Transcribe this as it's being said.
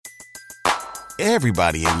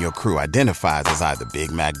Everybody in your crew identifies as either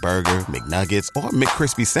Big Mac Burger, McNuggets, or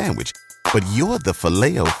McCrispy Sandwich. But you're the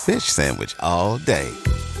Filet-O-Fish Sandwich all day.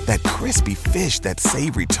 That crispy fish, that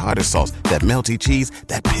savory tartar sauce, that melty cheese,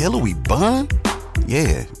 that pillowy bun.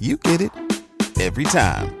 Yeah, you get it. Every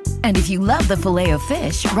time. And if you love the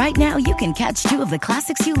Filet-O-Fish, right now you can catch two of the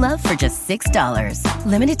classics you love for just $6.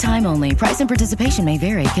 Limited time only. Price and participation may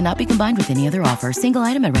vary. Cannot be combined with any other offer. Single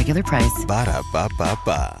item at regular price.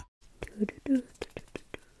 Ba-da-ba-ba-ba.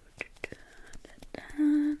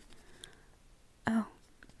 Oh,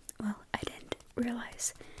 well, I didn't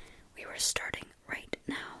realize we were starting right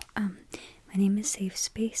now. My name is Safe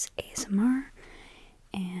Space ASMR,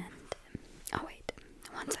 and oh wait,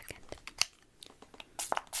 1 second.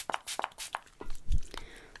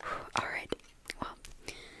 All right. Well,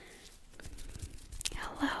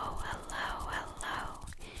 hello,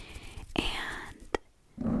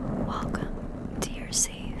 and welcome to your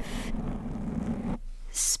safe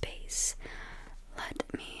space. I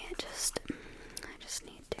just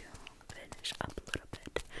need to finish up a little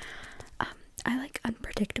bit. I like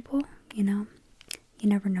unpredictable, you know? You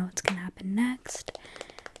never know what's gonna happen next.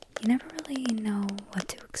 You never really know what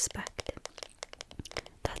to expect.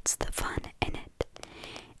 That's the fun in it.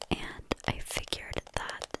 And I figured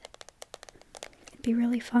that it'd be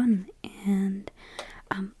really fun. And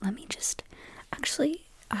let me just, actually,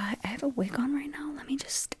 I have a wig on right now. Let me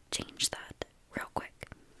just change that real quick.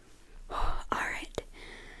 Alright,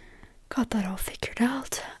 got that all figured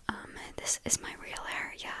out. This is my real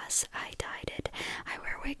hair. Yes, I dyed it. I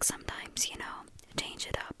wear wigs sometimes, you know, change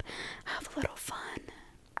it up, have a little fun.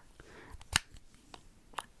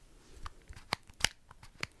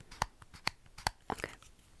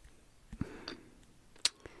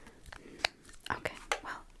 Okay,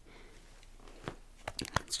 well,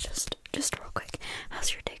 let's just real quick.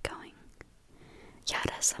 How's your day going? Yeah,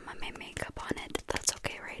 it has some of my makeup on it. That's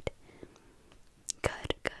okay, right?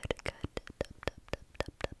 Good.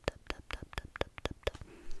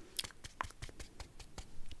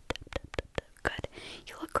 Good.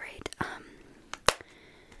 You look great.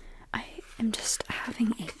 I am just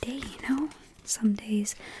having a day, you know? Some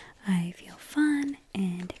days I feel fun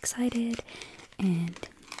and excited, and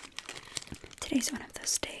today's one of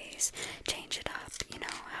those days. Change it up, you know,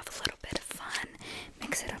 have a little bit of fun,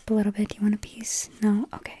 mix it up a little bit. Do you want a piece? No?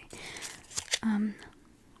 Okay.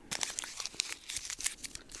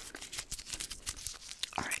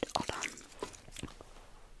 Alright, hold on.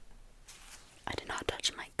 I did not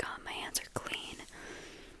touch my gum. My hands are clean.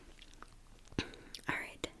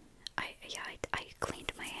 Alright. I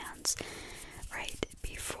cleaned my hands right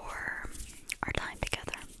before our time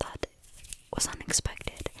together. That was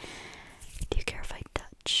unexpected. Do you care if I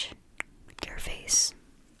touch your face?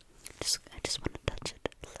 I just want to touch it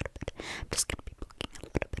a little bit. I'm just gonna be poking a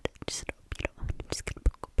little bit. Just hope you don't mind. I'm just gonna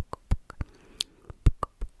poke.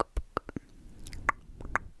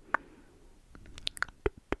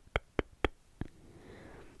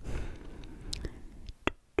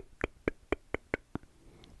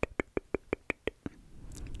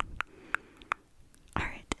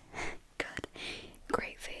 Alright, good.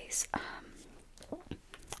 Great face.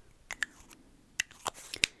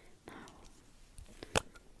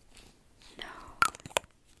 No,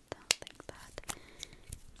 don't think that.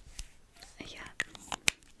 Yeah.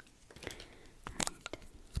 Right.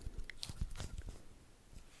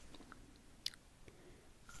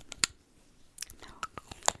 No.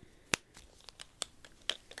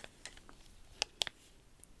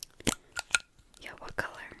 Yeah, what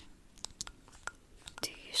color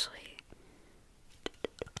do you usually?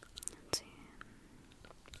 Let's see.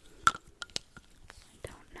 I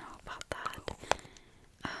don't know about that.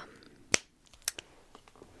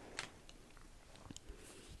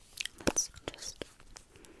 Let's just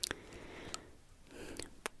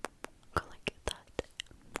go like that.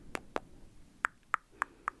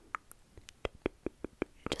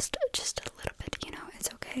 Just a little bit, you know, it's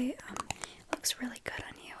okay. It looks really good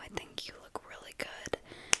on you. I think you look really good.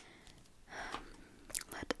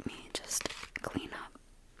 Let me just clean up,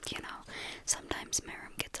 you know. Sometimes my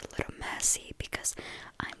room gets a little messy because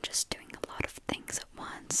I'm just doing a lot of things at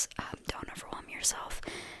once. Don't overwhelm yourself.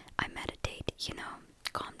 I meditate, you know.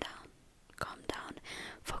 Calm down.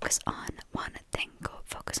 Focus on one thing. Go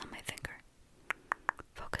focus on my finger.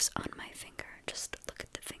 Focus on my finger. Just look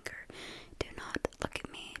at the finger. Do not look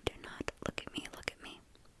at me. Do not look at me. Look at me.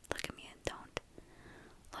 Look at me and don't.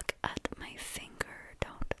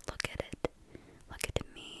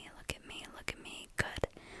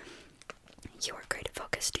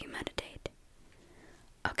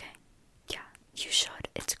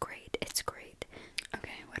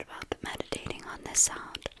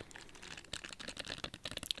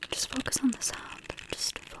 just focus on the sound.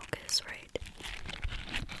 Just focus, right?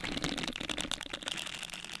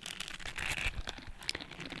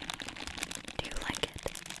 Do you like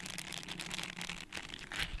it?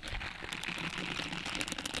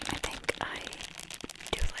 I think I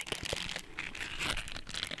do like it.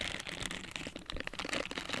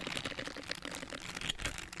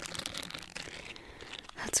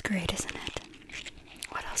 That's great, isn't it?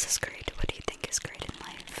 What else is great? What do you think is great in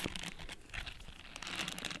life?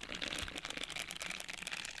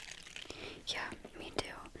 Yeah, me too.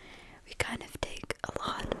 We kind of take a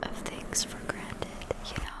lot of things for granted,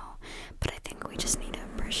 but I think we just need to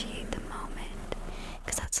appreciate the moment,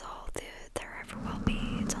 because that's all there ever will be.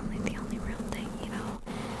 It's the only real thing,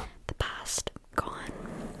 The past, gone,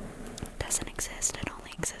 doesn't exist. It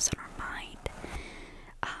only exists in our mind,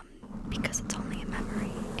 because it's only a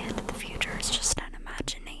memory, and the future is just an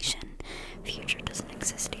imagination. Future doesn't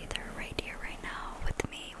exist either. Right here, right now, with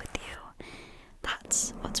me, with you.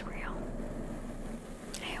 That's what's real.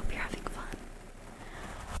 I hope you're having fun.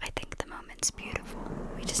 I think the moment's beautiful.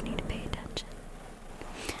 We just need to pay attention.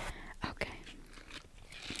 Okay.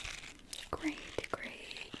 Great.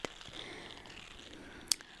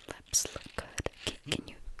 Lips look good. Can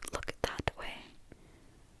you look that way?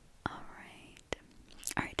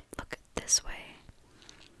 Alright, look this way.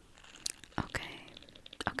 Okay.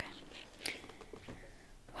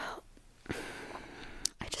 Well,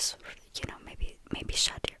 I just, maybe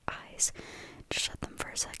shut your eyes. Just shut them for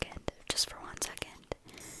a second. Just for 1 second.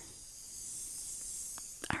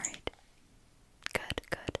 Alright. Good.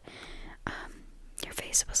 Your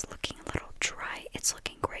face was looking a little dry. It's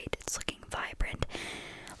looking great. It's looking vibrant.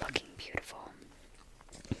 Looking beautiful.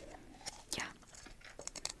 Yeah.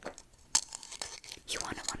 You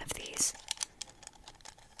wanted one of these?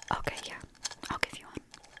 Okay, yeah. I'll give you one.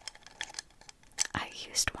 I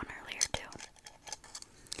used one earlier too.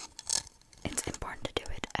 It's important to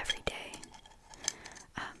do it every day.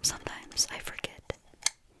 Sometimes I forget.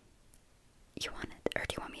 You want it, or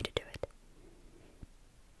do you want me to do it?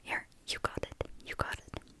 Here, you got it. You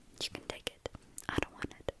can take it. I don't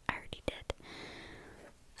want it. I already did.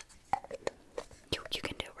 You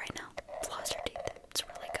can do it right now. Floss your teeth. It's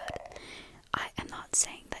really good. I am not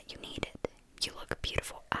saying that you need it. You look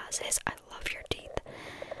beautiful as is. I love your teeth.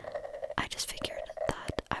 I just figured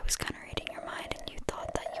that I was kind of reading your mind and you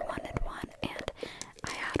thought that you wanted one, and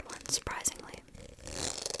I had one, surprisingly.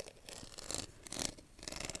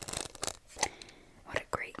 What a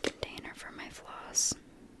great container for my floss.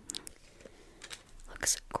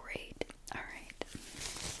 Looks great. Alright.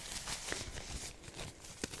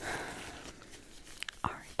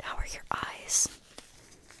 How are your eyes?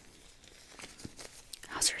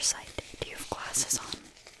 How's your sight? Do you have glasses on?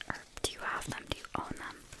 Or do you have them? Do you own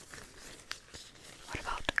them? What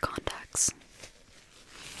about contacts?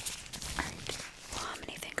 Alright. Well, how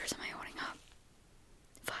many fingers am I holding up?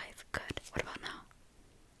 5. Good. What about now?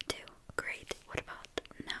 2. Great. What about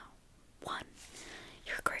now? 1.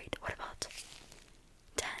 You're great. What about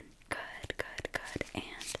 10? Good. And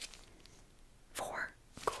 4.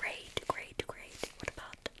 Great. What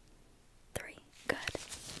about 3? Good.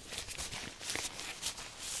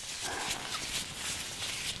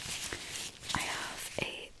 I have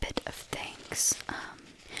a bit of things.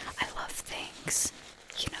 I love things,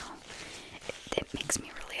 it makes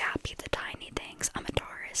me really happy, the tiny things. I'm a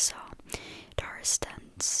Taurus, so Taurus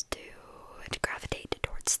tends to gravitate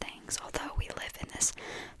towards things. Although we live in this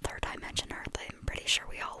third dimension Earth, I'm pretty sure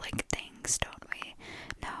we all like things, don't we?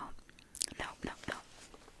 No.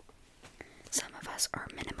 Some of us are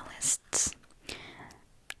minimalists.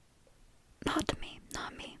 Not me,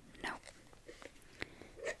 no.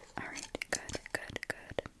 Alright, good.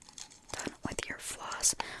 Done with your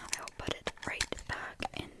floss. I will put it right back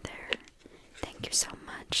in there. Thank you so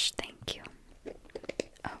much. Thank you.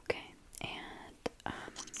 Okay, and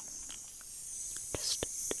just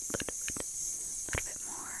a little bit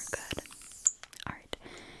more. Good. Alright.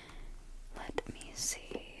 Let me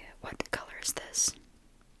see. What color is this?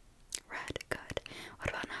 Red. Good. What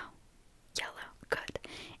about now? Yellow. Good.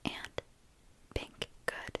 And pink.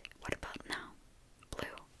 Good. What about now?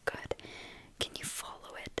 Blue. Good. Can you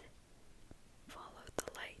follow it? Follow the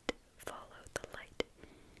light. Follow the light.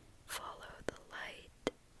 Follow the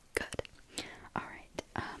light.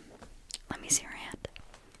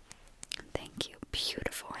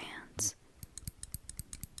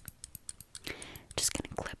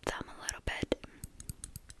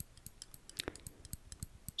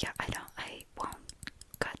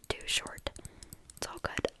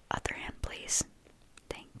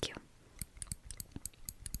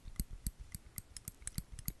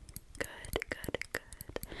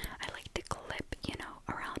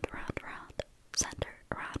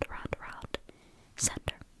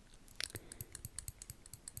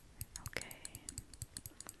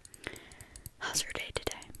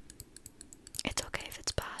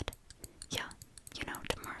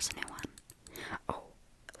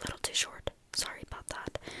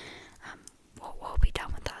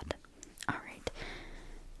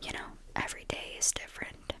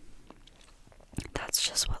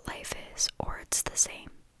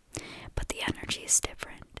 energy is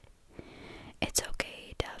different. It's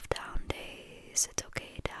okay to have down days. It's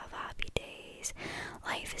okay to have happy days.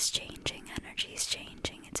 Life is changing. Energy is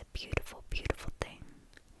changing. It's a beautiful, beautiful thing.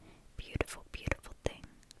 Beautiful, beautiful thing.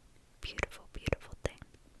 Beautiful, beautiful thing.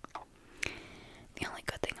 The only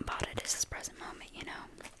good thing about it is this present moment, you know?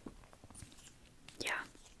 Yeah.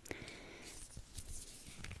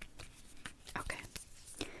 Okay.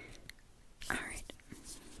 Alright.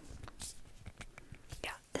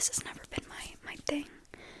 Yeah, this has never been my thing.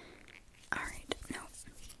 Alright, no.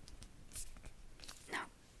 No.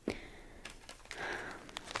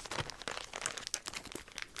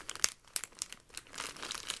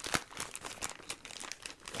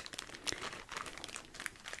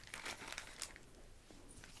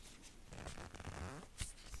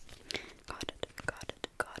 Got it, got it,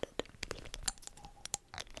 got it.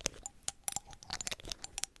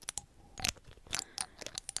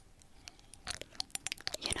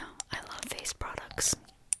 You know, I love face products.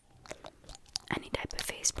 Any type of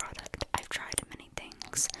face product. I've tried many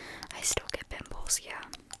things. I still get pimples, yeah.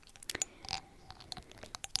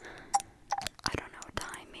 I don't know,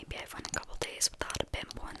 time. Maybe I've went a couple days without a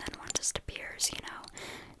pimple and then one just appears, you know.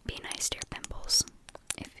 Be nice to your pimples.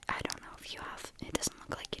 If I don't know if you have, it doesn't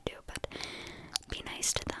look like you do, but be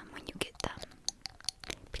nice to them when you get them.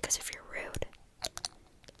 Because if you're rude,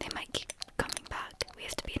 they might keep coming back. We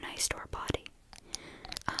have to be nice to our body.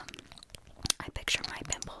 I picture my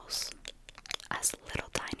pimples as little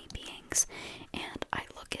tiny beings, and I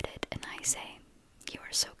look at it and I say, you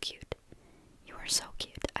are so cute. You are so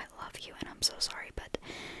cute. I love you and I'm so sorry, but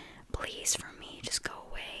please, for me, just go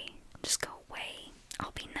away. Just go away.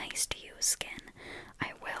 I'll be nice to you, skin.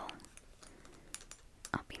 I will.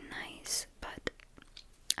 I'll be nice, but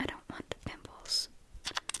I don't want pimples.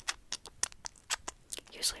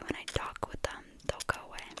 Usually when I talk with them, they'll go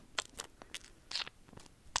away.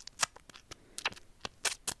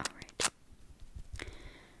 Alright.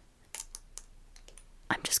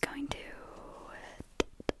 I'm just going to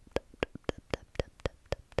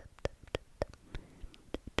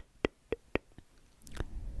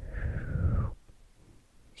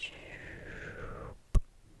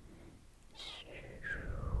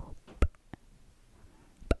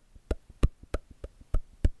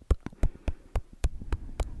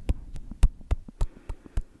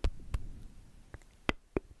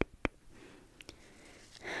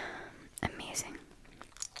amazing.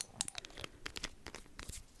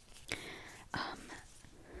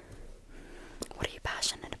 What are you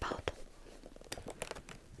passionate about?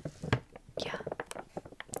 Yeah,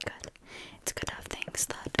 good. It's good to have things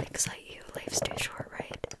that excite you. Life's too short,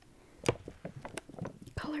 right?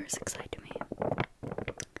 Colors excite me.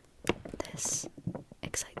 This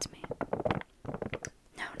excites me.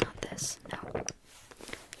 No, not this. No.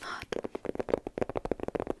 Not.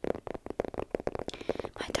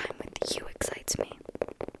 My time with you excites me.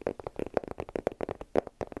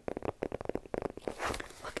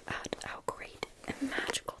 Look at how great and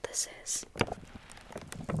magical this is.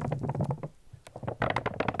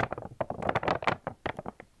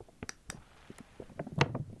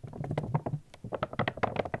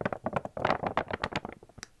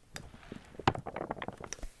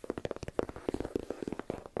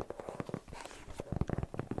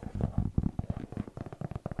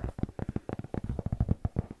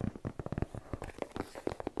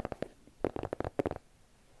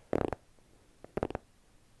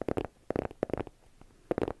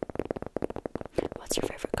 What's your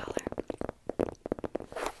favorite color?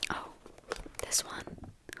 Oh, this one.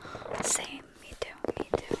 Same, me too, me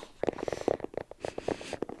too.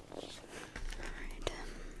 Alright.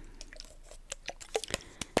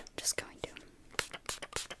 Just going to.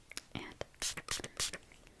 And.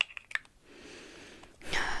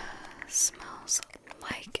 Smells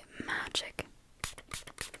like magic.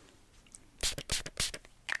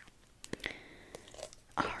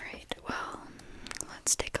 Alright, well,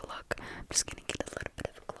 let's take a look. I'm just gonna get a little bit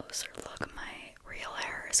of a closer look. My real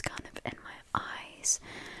hair is kind of in my eyes.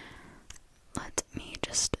 Let me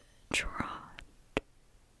just draw.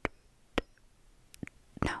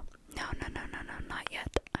 No, not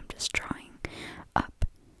yet. I'm just drawing up,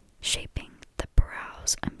 shaping the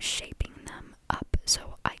brows. I'm shaping them up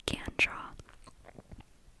so I can draw.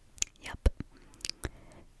 Yep.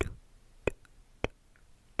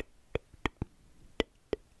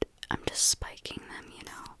 I'm just spiking them, you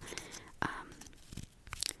know.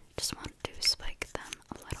 Just want to spike them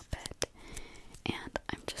a little bit. And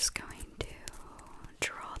I'm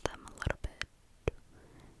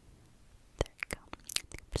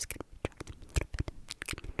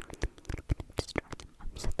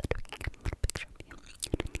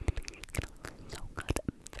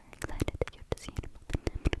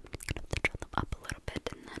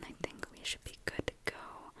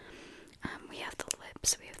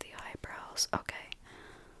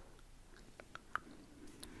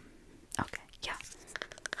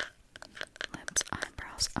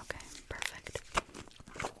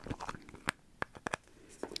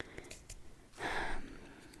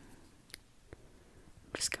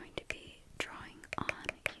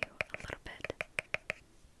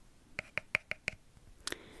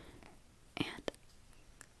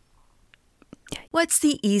What's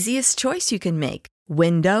the easiest choice you can make?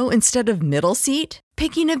 Window instead of middle seat?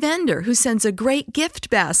 Picking a vendor who sends a great gift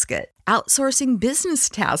basket? Outsourcing business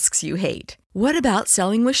tasks you hate? What about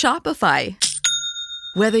selling with Shopify?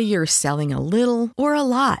 Whether you're selling a little or a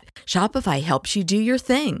lot, Shopify helps you do your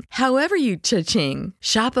thing, however you cha-ching.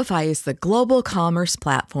 Shopify is the global commerce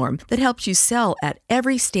platform that helps you sell at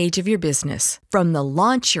every stage of your business. From the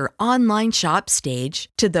launch your online shop stage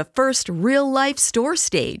to the first real-life store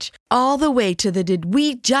stage, all the way to the did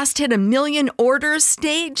we just hit a million orders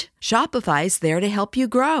stage. Shopify's there to help you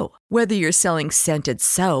grow. Whether you're selling scented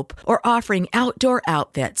soap or offering outdoor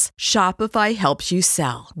outfits, Shopify helps you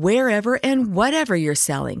sell. Wherever and whatever you're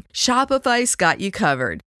selling, Shopify's got you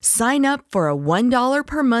covered. Sign up for a $1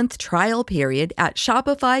 per month trial period at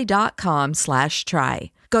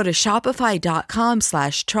shopify.com/try. Go to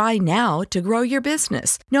shopify.com/try now to grow your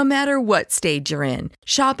business, no matter what stage you're in.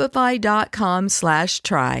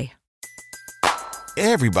 Shopify.com/try.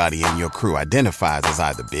 Everybody in your crew identifies as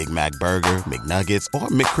either Big Mac Burger, McNuggets, or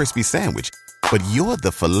McCrispy Sandwich. But you're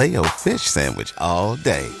the Filet-O-Fish Sandwich all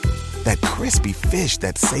day. That crispy fish,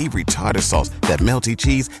 that savory tartar sauce, that melty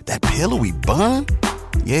cheese, that pillowy bun.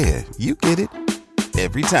 Yeah, you get it.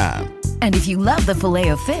 Every time. And if you love the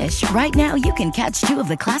Filet-O-Fish, right now you can catch two of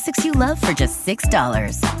the classics you love for just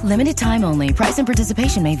 $6. Limited time only. Price and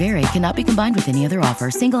participation may vary. Cannot be combined with any other offer.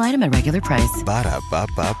 Single item at regular price.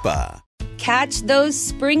 Ba-da-ba-ba-ba. Catch those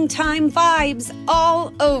springtime vibes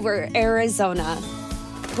all over Arizona.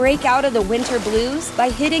 Break out of the winter blues by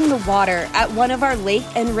hitting the water at one of our lake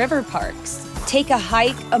and river parks. Take a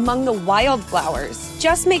hike among the wildflowers.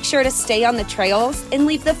 Just make sure to stay on the trails and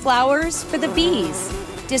leave the flowers for the bees.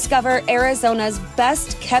 Discover Arizona's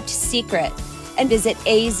best kept secret and visit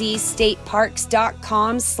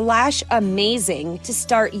azstateparks.com/amazing to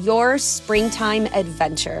start your springtime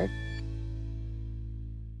adventure.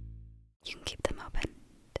 You can keep them open.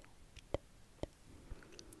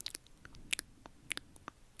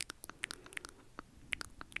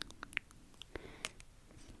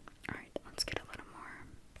 All right, let's get a little more.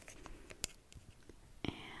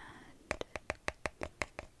 And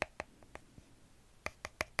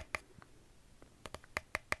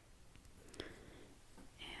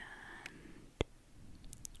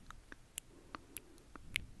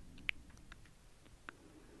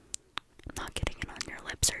I'm not getting it on your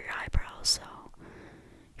lips or your eyebrows, so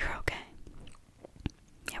you're okay.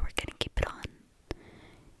 Yeah, we're gonna keep it on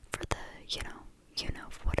for the, you know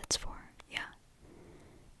what it's for. Yeah.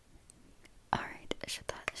 Alright, is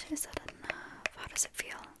that enough? How does it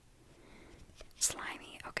feel?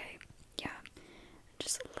 Slimy, okay. Yeah,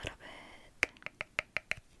 just a little bit.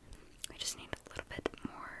 We just need a little bit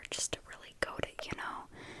more just to really coat it,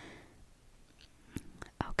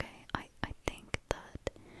 Okay, I think that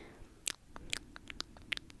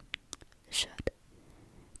should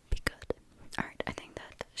be good. Alright, I think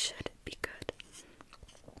that should be good.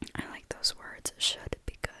 I like those words. Should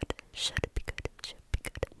be good. Should be good. Should be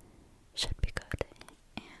good. Should be good.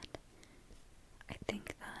 And I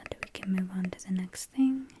think that we can move on to the next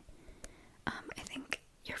thing. I think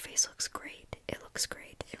your face looks great. It looks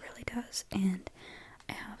great. It really does. And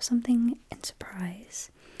I have something in surprise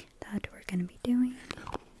that we're going to be doing.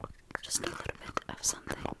 Just a little bit of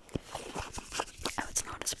something. Oh, it's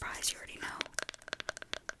not a surprise. You already know.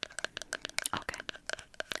 Okay.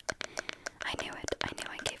 I knew it. I knew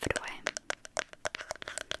I gave it away.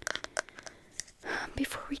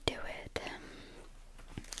 Before we do it,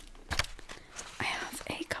 I have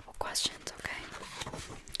a couple questions, okay?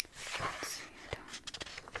 Let's see,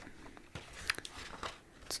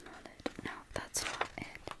 it's not it. No, that's not it.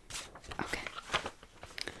 Okay.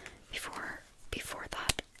 Before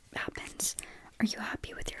that happens, are you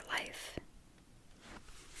happy with your life?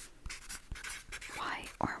 Why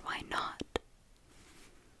or why not?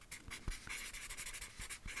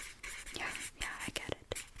 Yeah, I get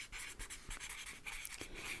it.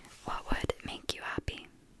 What would make you happy?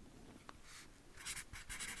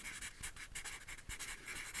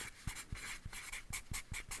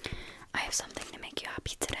 I have something to make you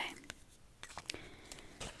happy today.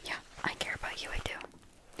 Yeah, I care about you, I do.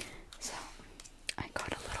 So, I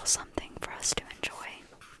got a little something for us to enjoy.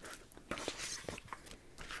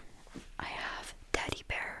 I have teddy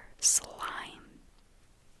bear slime.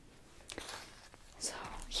 So,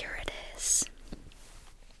 here it is.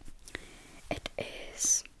 It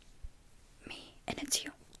is me, and it's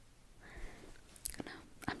you. No,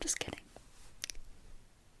 I'm just kidding.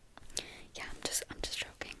 Yeah, I'm just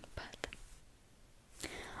joking, but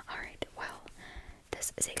alright, well,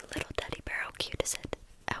 this is a little teddy bear. How cute is it?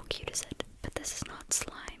 How cute is it? But this is not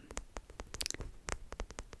slime.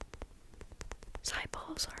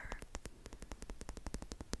 Eyeballs are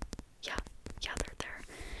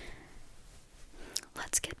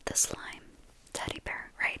slime teddy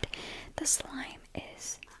bear, right? The slime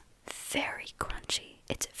is very crunchy.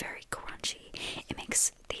 It's very crunchy. It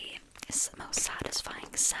makes the most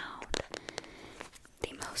satisfying sound.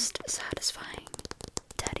 The most satisfying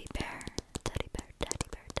teddy bear. Teddy bear, teddy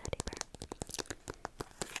bear, teddy bear.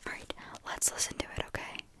 Alright, let's listen to it,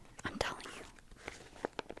 okay? I'm telling you.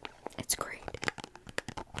 It's great.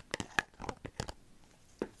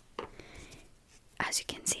 As you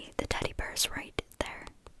can see, the teddy bear is right there.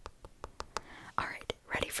 Alright,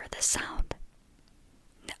 ready for this sound?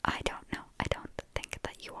 No, I don't know. I don't think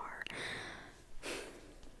that you are.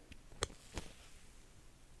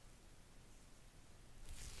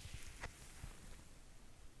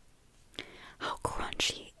 How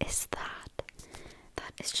crunchy is that?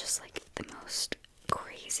 That is just like the most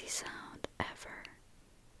crazy sound ever.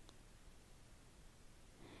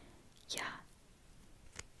 Yeah.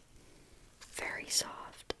 Very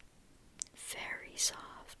soft. Very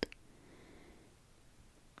soft.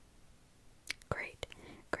 Great,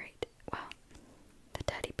 great. Well, the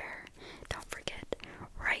teddy bear, don't forget,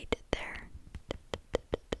 right there.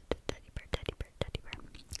 Teddy bear, teddy bear, teddy bear.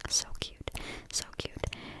 So cute, so cute.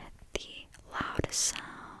 The loudest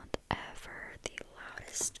sound ever, the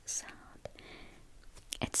loudest sound.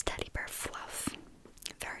 It's teddy bear fluff.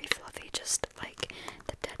 Very fluffy, just like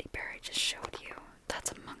the teddy bear I just showed you.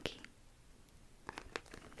 That's a monkey.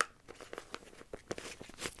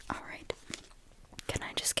 Alright. Can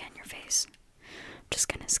I just scan your face? I'm just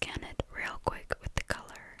gonna scan it real quick with the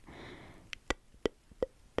color.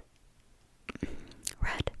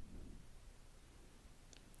 Red.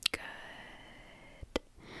 Good.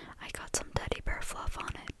 I got some teddy bear fluff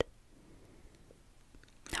on it.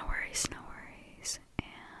 No worries, no worries.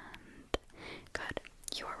 And good.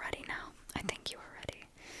 You are ready now. I think you are ready.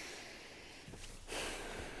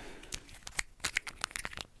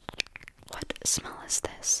 What smell is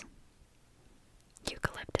this?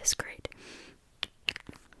 Eucalyptus, great.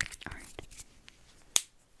 Alright.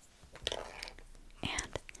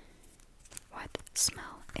 And what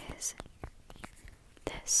smell is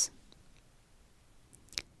this?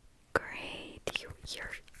 Great.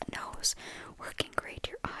 Your nose working great,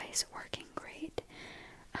 your eyes working great.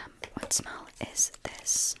 What smell is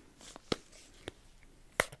this?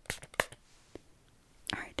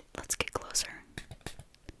 Alright, let's get closer.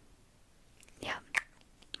 Yeah,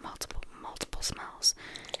 multiple smells.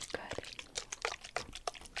 Good.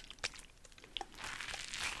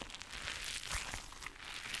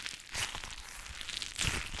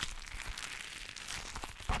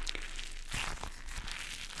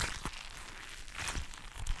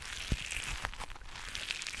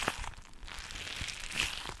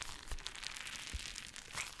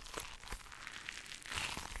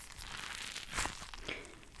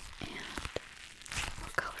 And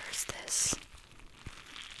what color is this?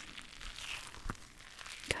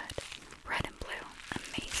 Good. Red and blue.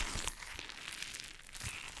 Amazing.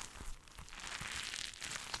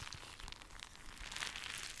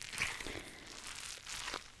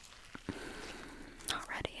 Not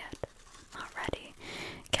ready yet. Not ready.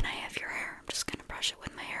 Can I have your hair? I'm just gonna brush it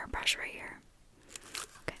with my hairbrush right here.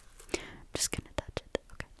 Okay. I'm just gonna touch it.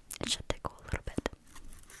 Okay. It should tickle a little bit.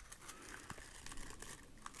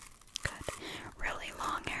 Good. Really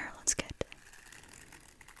long hair. Let's get.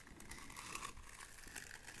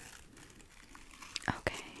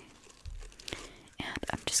 Okay. And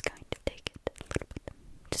I'm just going to take it a little bit.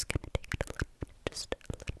 I'm just going to take it a little bit. Just a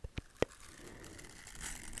little bit.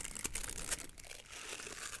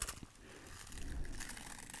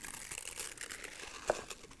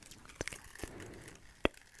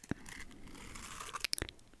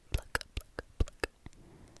 Pluck, pluck, pluck.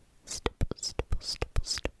 Stipple, stipple, stipple,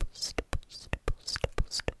 stipple, stipple, stipple, stipple,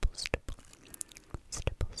 stipple, stipple.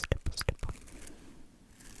 Stipple, stipple, stipple.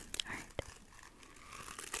 Alright.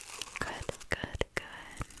 Good, good, good.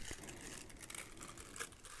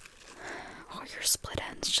 Oh, your split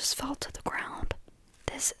ends just fell to the ground.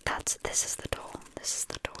 This is the tool. This is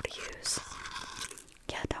the tool to use.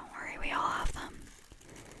 Yeah, don't worry, we all have them.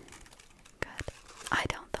 Good. I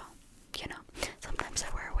don't though. You know, sometimes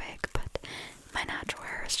I wear a wig, but my natural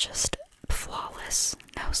hair is just flawless.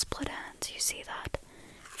 No split ends. You see that?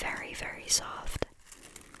 Very, very soft.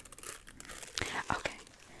 Okay.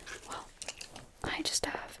 Well, I just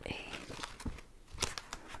have a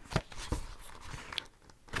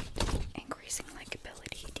increasing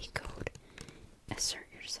likability decode. Assert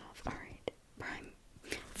yourself. Alright. Prime.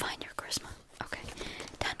 Find your charisma. Okay.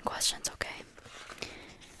 10 questions, okay?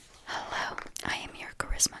 Hello. I am your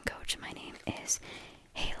charisma coach. My name is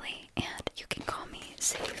Haley, and you can call me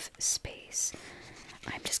Safe Space.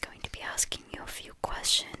 I'm just going to be asking you a few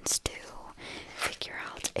questions to figure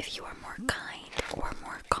out if you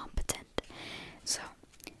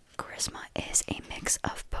mix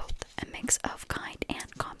of both, a mix of kind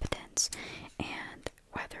and competence. And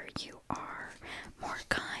whether you are more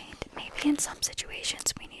kind, maybe in some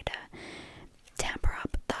situations we need to tamper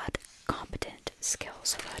up that competent skill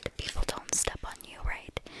so that people don't step on you,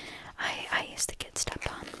 right? I used to get stepped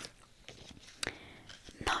on.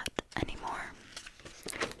 Not anymore.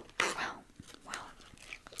 Well.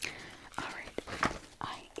 Alright.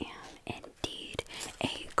 I am indeed a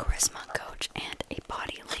charisma coach and a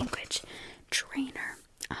body language trainer.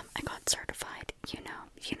 I got certified, you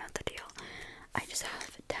know the deal. I just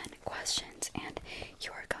have 10 questions and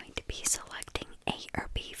you are going to be selecting A or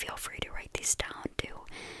B. Feel free to write these down to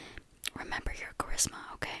remember your charisma,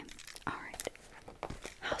 okay? Alright.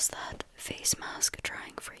 How's that face mask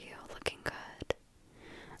trying for you? Looking good?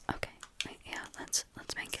 Okay. Yeah, let's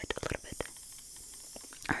make it a little bit.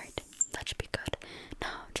 Alright, that should be good.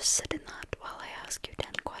 Now just sit in that while I ask you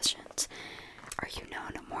 10 questions. Are you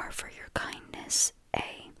known more for your kindness,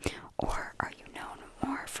 A, or are you known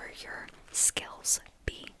more for your skills,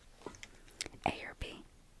 B? A or B?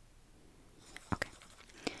 Okay.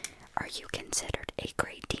 Are you considered a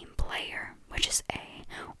great team player, which is A,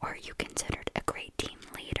 or are you considered a great team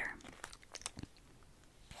leader?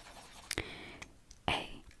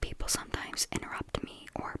 A, people sometimes interrupt me,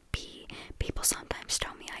 or B, people sometimes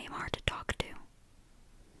tell me I am hard to talk to.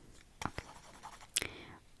 Okay.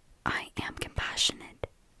 I am compassionate,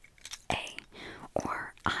 A,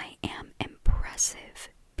 or I am impressive,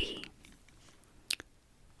 B.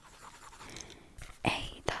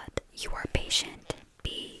 A, that you are patient,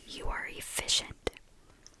 B, you are efficient.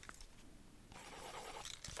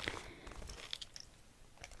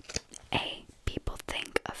 A, people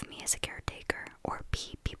think of me as a caretaker, or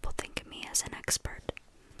B, people think of me as an expert.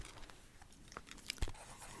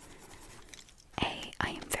 A, I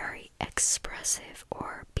am very expressive,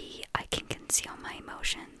 or B, I can conceal my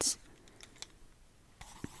emotions.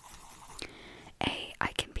 A, I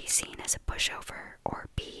can be seen as a pushover, or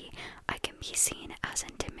B, I can be seen as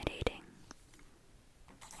intimidating.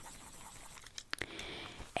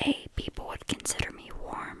 A, people would consider me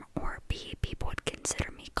warm, or B, people would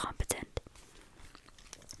consider me competent.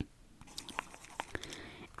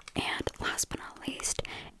 And last but not least,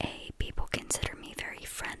 A, people consider me very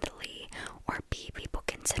friendly, or B, people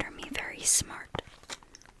consider me very smart.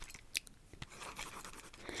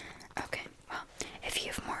 Okay, well, if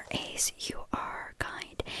you have more A's, you are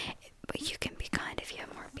kind, but you can be kind if you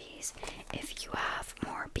have more B's. If you have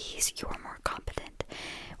more B's, you are more competent.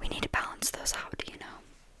 We need to balance those out, you know.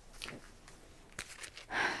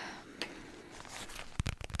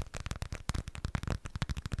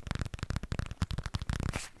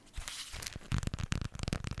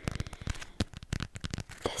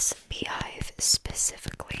 This beehive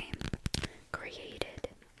specifically created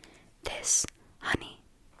this honey.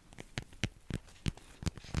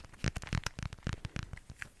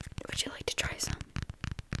 Would you like to try some?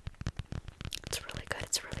 It's really good,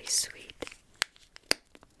 it's really sweet.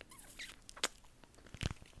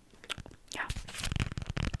 Yeah.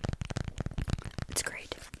 It's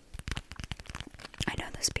great. I know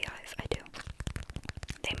this beehive, I do.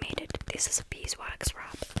 They made it. This is a beeswax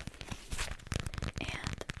wrap.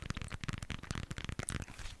 And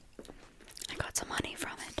I got some honey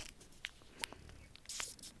from it.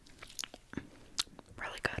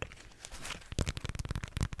 Really good.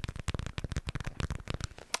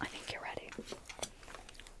 I think you're ready.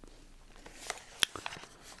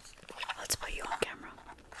 Let's put you on camera.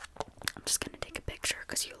 I'm just gonna take a picture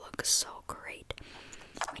because you look so great.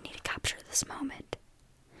 We need to capture this moment.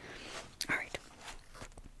 Alright.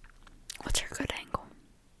 What's your good angle?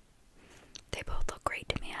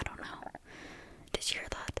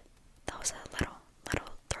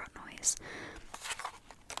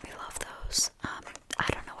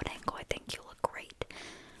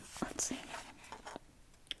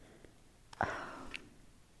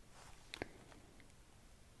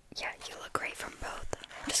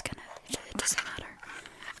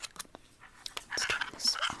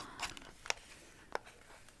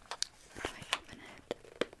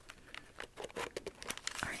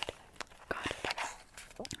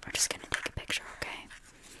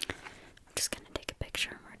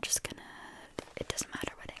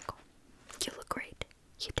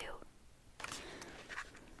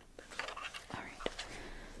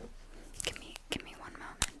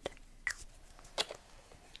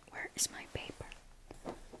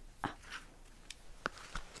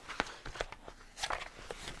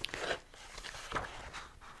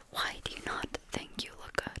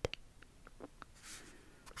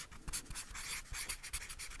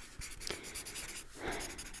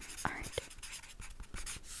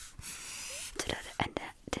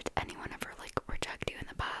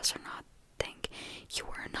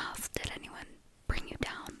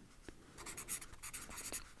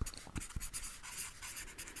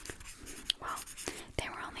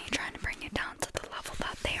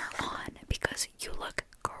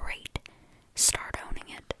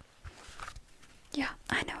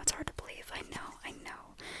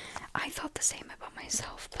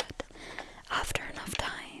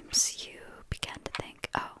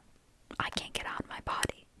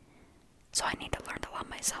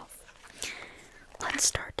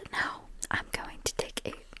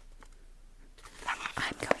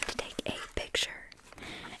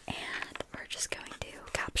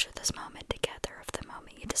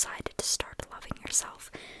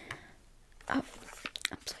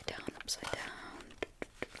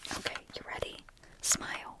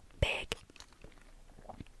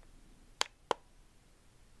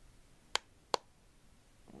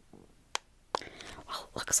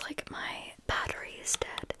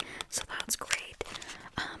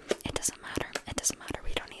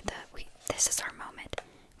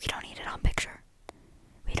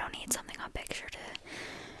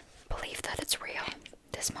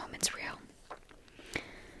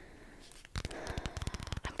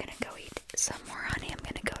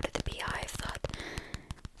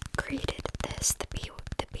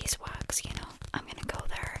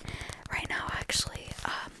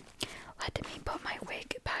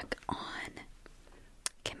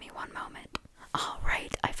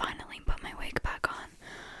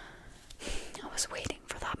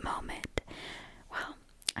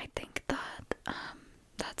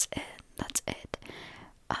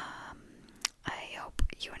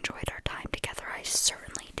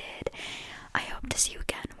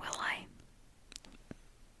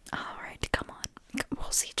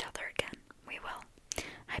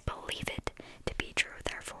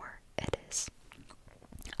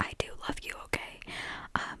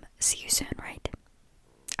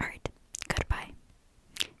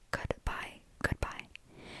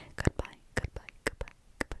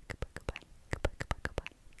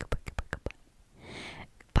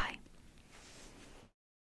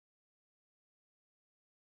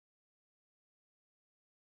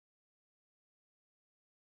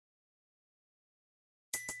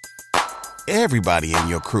 Everybody in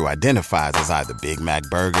your crew identifies as either Big Mac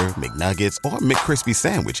Burger, McNuggets, or McCrispy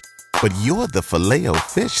Sandwich. But you're the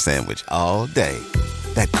Filet-O-Fish Sandwich all day.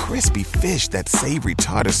 That crispy fish, that savory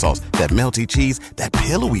tartar sauce, that melty cheese, that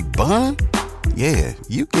pillowy bun. Yeah,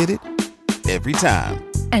 you get it. Every time.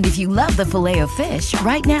 And if you love the Filet-O-Fish,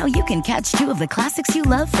 right now you can catch two of the classics you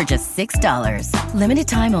love for just $6. Limited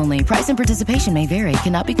time only. Price and participation may vary.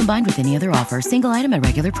 Cannot be combined with any other offer. Single item at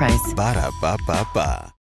regular price. Ba-da-ba-ba-ba.